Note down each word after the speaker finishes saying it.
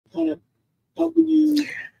kind of helping you.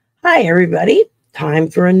 Hi, everybody. Time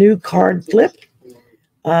for a new card flip.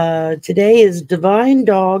 Today is Divine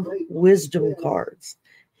Dog Wisdom Cards.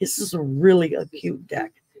 This is really a cute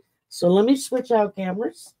deck. So let me switch out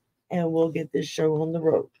cameras and we'll get this show on the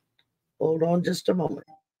road. Hold on just a moment.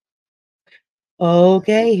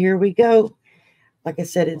 Okay, here we go. Like I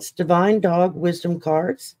said, it's Divine Dog Wisdom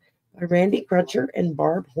Cards by Randy Crutcher and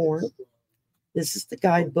Barb Horn. This is the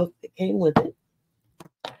guidebook that came with it.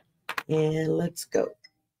 And let's go.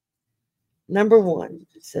 Number 1,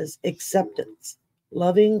 it says acceptance,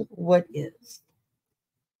 loving what is.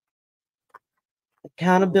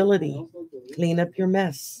 Accountability, clean up your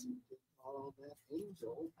mess.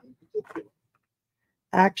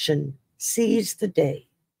 Action, seize the day.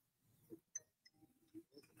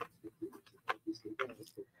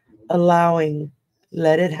 Allowing,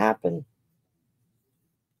 let it happen.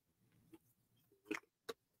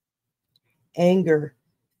 Anger,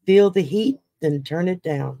 feel the heat, then turn it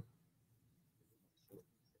down.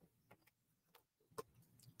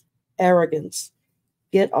 Arrogance,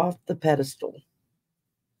 get off the pedestal.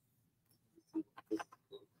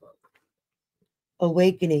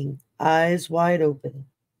 Awakening, eyes wide open.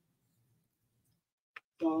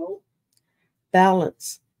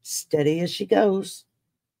 Balance, steady as she goes.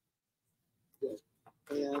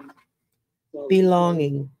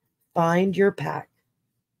 Belonging, find your pack.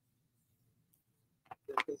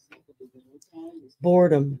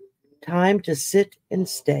 Boredom, time to sit and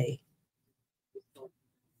stay.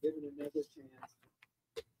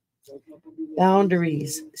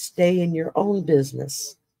 Boundaries, stay in your own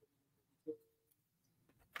business.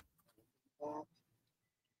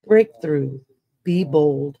 Breakthrough, be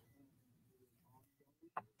bold.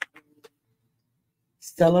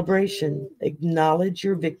 Celebration, acknowledge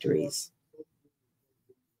your victories.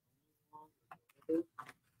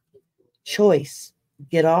 Choice,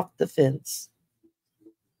 get off the fence.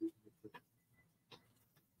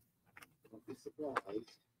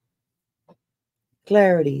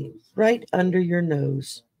 Clarity, right under your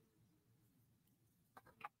nose.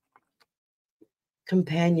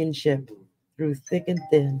 Companionship, through thick and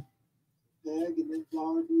thin.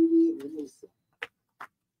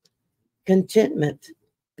 Contentment,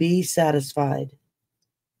 be satisfied.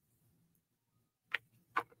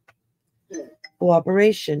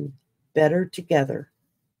 Cooperation, better together.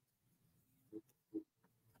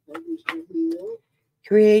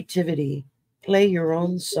 Creativity, play your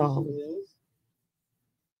own song.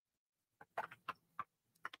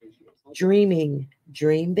 Dreaming,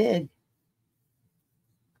 dream big.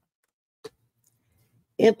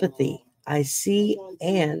 Empathy, I see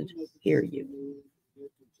and hear you.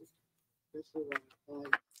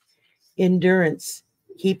 Endurance,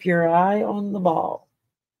 keep your eye on the ball.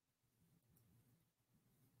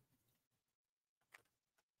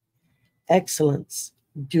 Excellence,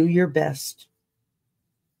 do your best.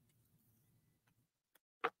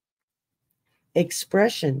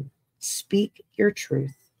 Expression, speak your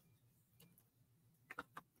truth.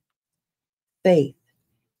 Faith,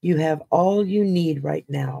 you have all you need right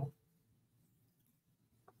now.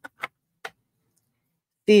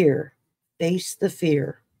 Fear, face the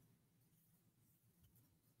fear.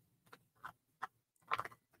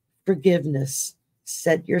 Forgiveness,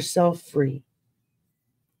 set yourself free.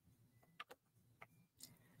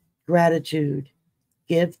 Gratitude,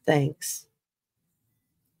 give thanks.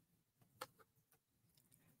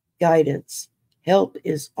 Guidance, help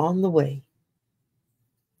is on the way.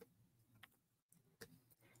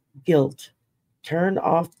 Guilt, turn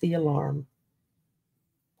off the alarm.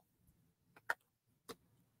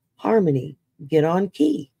 Harmony, get on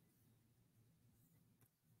key.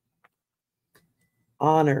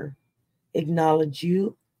 Honor, acknowledge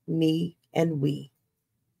you, me, and we.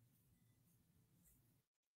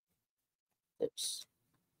 Oops.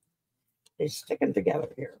 They're sticking together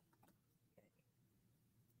here.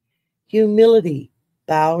 Humility,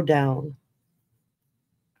 bow down.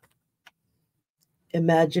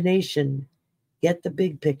 Imagination, get the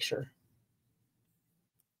big picture.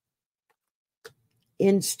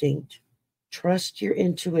 Instinct, trust your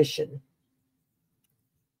intuition.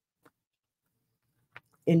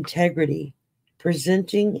 Integrity,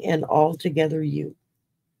 presenting an altogether you.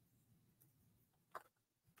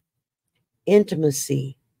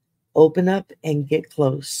 Intimacy, open up and get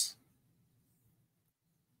close.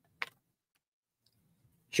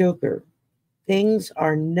 Joker, things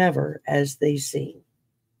are never as they seem.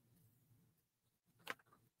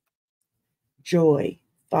 Joy,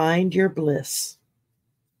 find your bliss.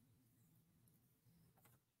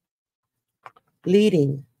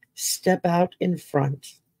 Leading, step out in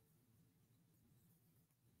front.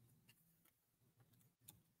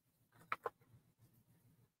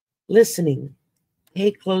 Listening.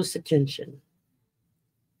 Pay close attention.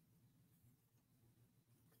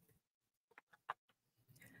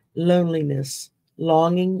 Loneliness.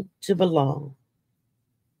 Longing to belong.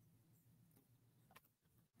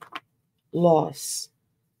 Loss.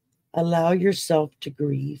 Allow yourself to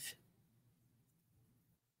grieve.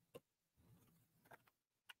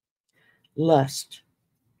 Lust.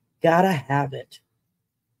 Gotta have it.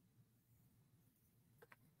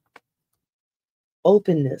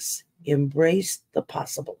 Openness. Embrace the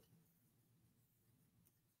possible.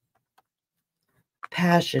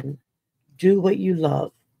 Passion. Do what you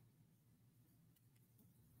love.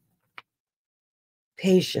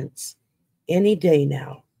 Patience. Any day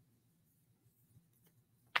now.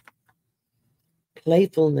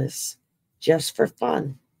 Playfulness. Just for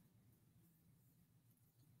fun.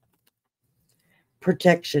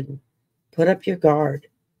 Protection. Put up your guard.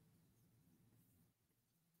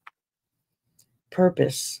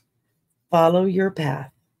 Purpose. Follow your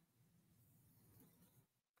path.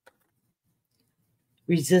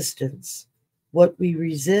 Resistance. What we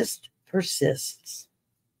resist persists.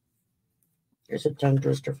 Here's a tongue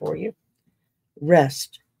twister for you.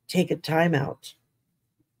 Rest. Take a time out.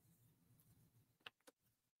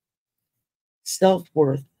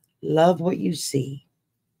 Self-worth. Love what you see.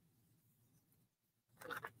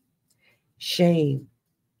 Shame.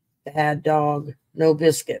 Bad dog, no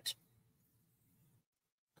biscuit.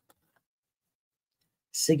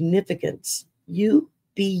 Significance. You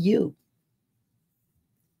be you.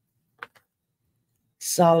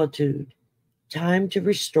 Solitude. Time to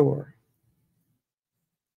restore.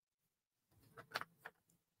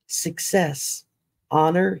 Success.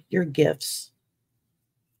 Honor your gifts.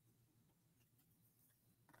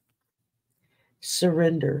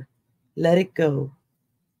 Surrender. Let it go.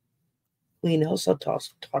 Queen Elsa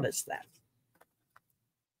taught us that.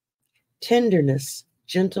 Tenderness.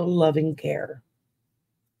 Gentle, loving care.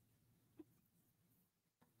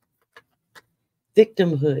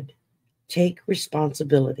 Victimhood. Take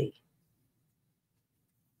responsibility.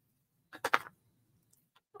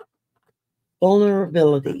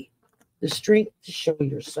 Vulnerability. The strength to show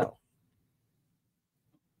yourself.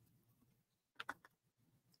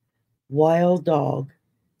 Wild dog.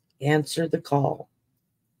 Answer the call.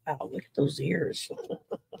 Wow, look at those ears.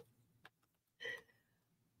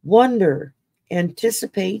 Wonder.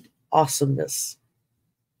 Anticipate awesomeness.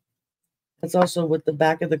 That's also what the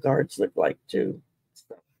back of the cards look like too.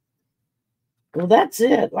 Well, that's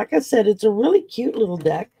it. Like I said, it's a really cute little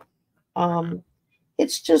deck.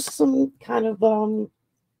 It's just some kind of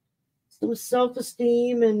some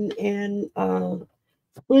self-esteem and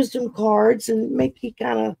wisdom cards, and make you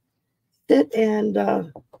kind of sit and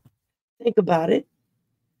think about it.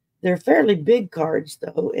 They're fairly big cards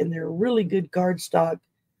though, and they're really good card stock.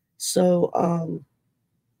 So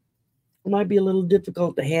it might be a little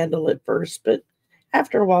difficult to handle at first, but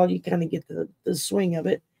after a while you kind of get the swing of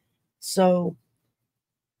it. So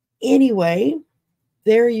anyway,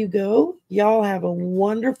 there you go. Y'all have a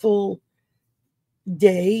wonderful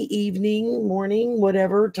day, evening, morning,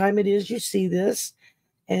 whatever time it is you see this.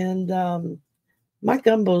 And my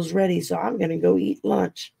gumbo's ready, so I'm going to go eat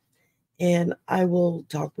lunch. And I will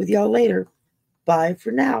talk with y'all later. Bye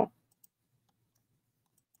for now.